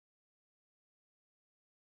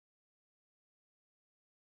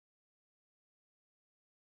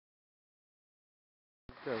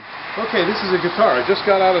Okay, this is a guitar. I just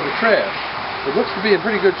got out of the trash. It looks to be in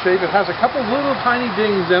pretty good shape. It has a couple little tiny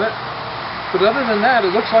dings in it, but other than that,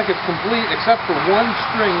 it looks like it's complete except for one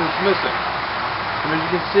string that's missing. And as you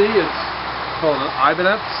can see, it's called an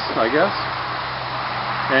ibanez, I guess.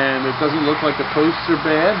 And it doesn't look like the posts are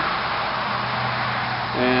bad.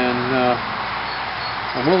 And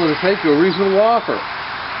I'm willing to take you a reasonable offer.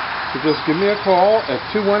 So just give me a call at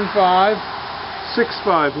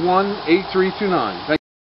 215-651-8329. Thank you.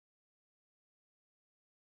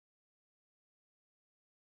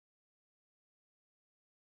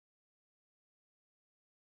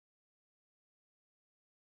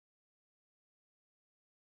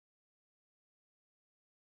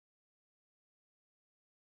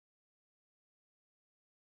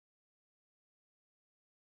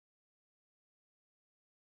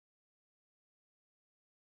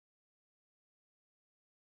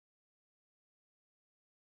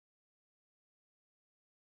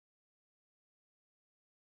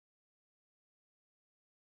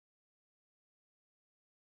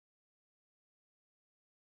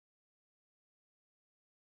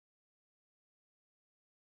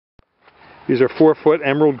 These are 4-foot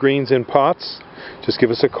emerald greens in pots. Just give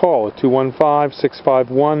us a call at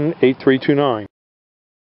 215-651-8329.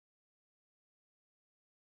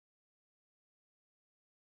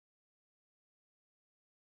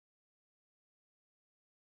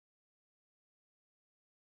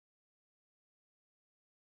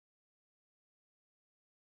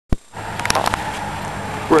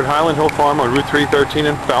 We're at Highland Hill Farm on Route 313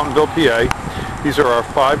 in Fountainville, PA. These are our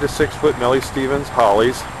 5 to 6 foot Melly Stevens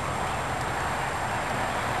hollies.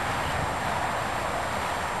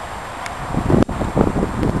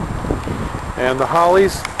 And the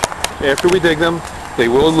hollies, after we dig them, they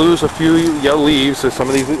will lose a few yellow leaves, so some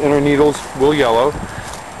of these inner needles will yellow.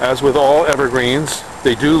 As with all evergreens,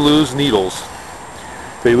 they do lose needles.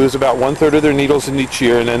 They lose about 1/3 of their needles in each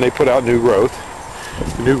year, and then they put out new growth.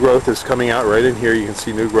 The new growth is coming out right in here. You can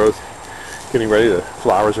see new growth getting ready. The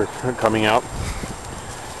flowers are coming out.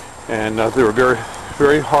 And they're very,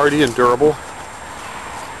 very hardy and durable.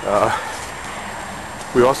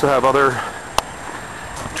 We also have other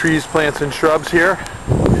trees, plants, and shrubs here.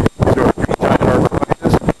 These are green giant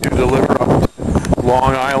arborvitaes. We do deliver up to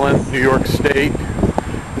Long Island, New York State,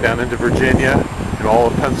 down into Virginia, and all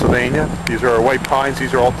of Pennsylvania. These are our white pines.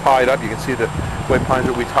 These are all tied up. You can see the white pines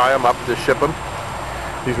that we tie them up to ship them.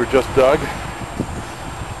 These were just dug.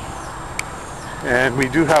 And we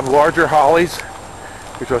do have larger hollies,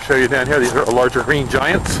 which I'll show you down here. These are larger green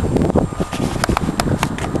giants. A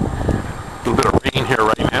little bit of rain here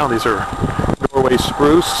right now. These are Norway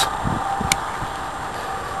spruce.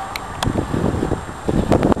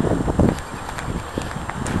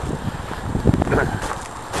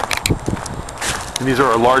 And these are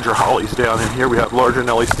our larger hollies down in here. We have larger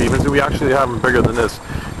Nellie Stevens, and we actually have them bigger than this.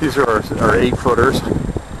 These are our 8-footers.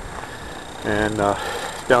 And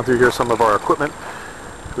down through here, some of our equipment.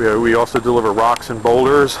 We also deliver rocks and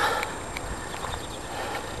boulders.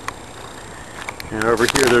 And over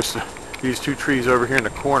here, there's these 2 trees over here in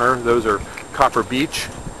the corner. Those are copper beech,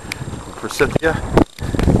 forsythia.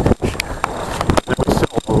 And we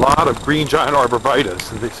sell a lot of green giant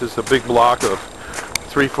arborvitaes. And this is a big block of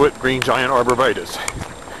 3-foot green giant arborvitaes.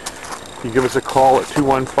 You give us a call at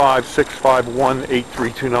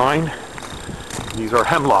 215-651-8329. These are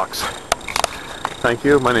hemlocks. Thank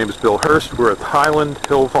you. My name is Bill Hurst. We're at the Highland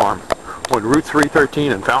Hill Farm on Route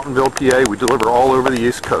 313 in Fountainville, PA. We deliver all over the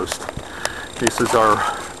East Coast. This is our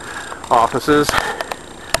offices.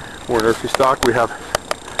 We're nursery stock. We have a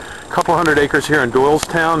couple hundred acres here in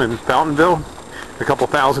Doylestown and Fountainville, a couple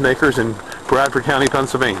thousand acres in Bradford County,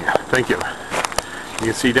 Pennsylvania. Thank you. You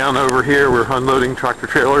can see down over here we're unloading tractor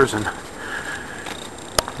trailers, and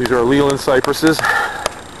these are Leland cypresses.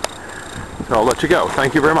 So I'll let you go.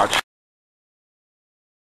 Thank you very much.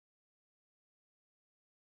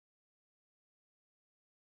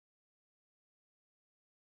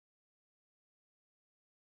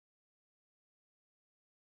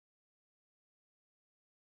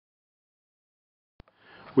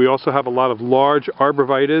 We also have a lot of large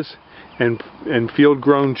arborvitaes and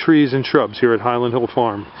field-grown trees and shrubs here at Highland Hill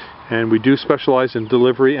Farm. And we do specialize in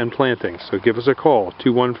delivery and planting. So give us a call,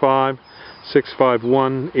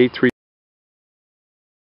 215-651-8329.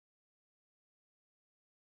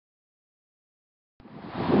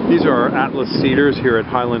 These are our Atlas cedars here at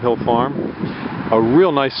Highland Hill Farm. A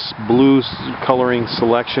real nice blue coloring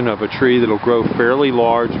selection of a tree that will grow fairly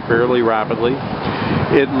large, fairly rapidly.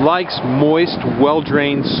 It likes moist,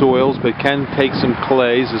 well-drained soils, but can take some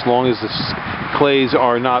clays as long as the clays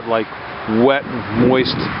are not like wet,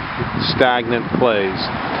 moist, stagnant clays.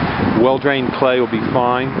 Well-drained clay will be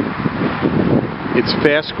fine. It's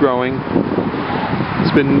fast growing.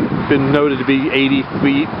 It's been noted to be 80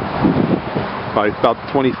 feet by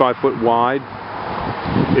about 25 foot wide.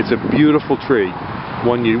 It's a beautiful tree,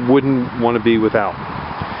 one you wouldn't want to be without.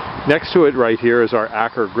 Next to it right here is our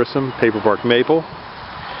Acker Grissom paperbark maple.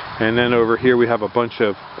 And then over here we have a bunch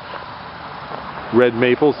of red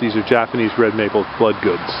maples. These are Japanese red maple blood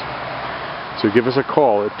goods. So give us a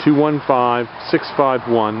call at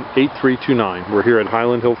 215-651-8329. We're here at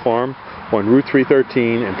Highland Hill Farm on Route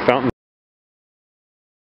 313 in Fountain.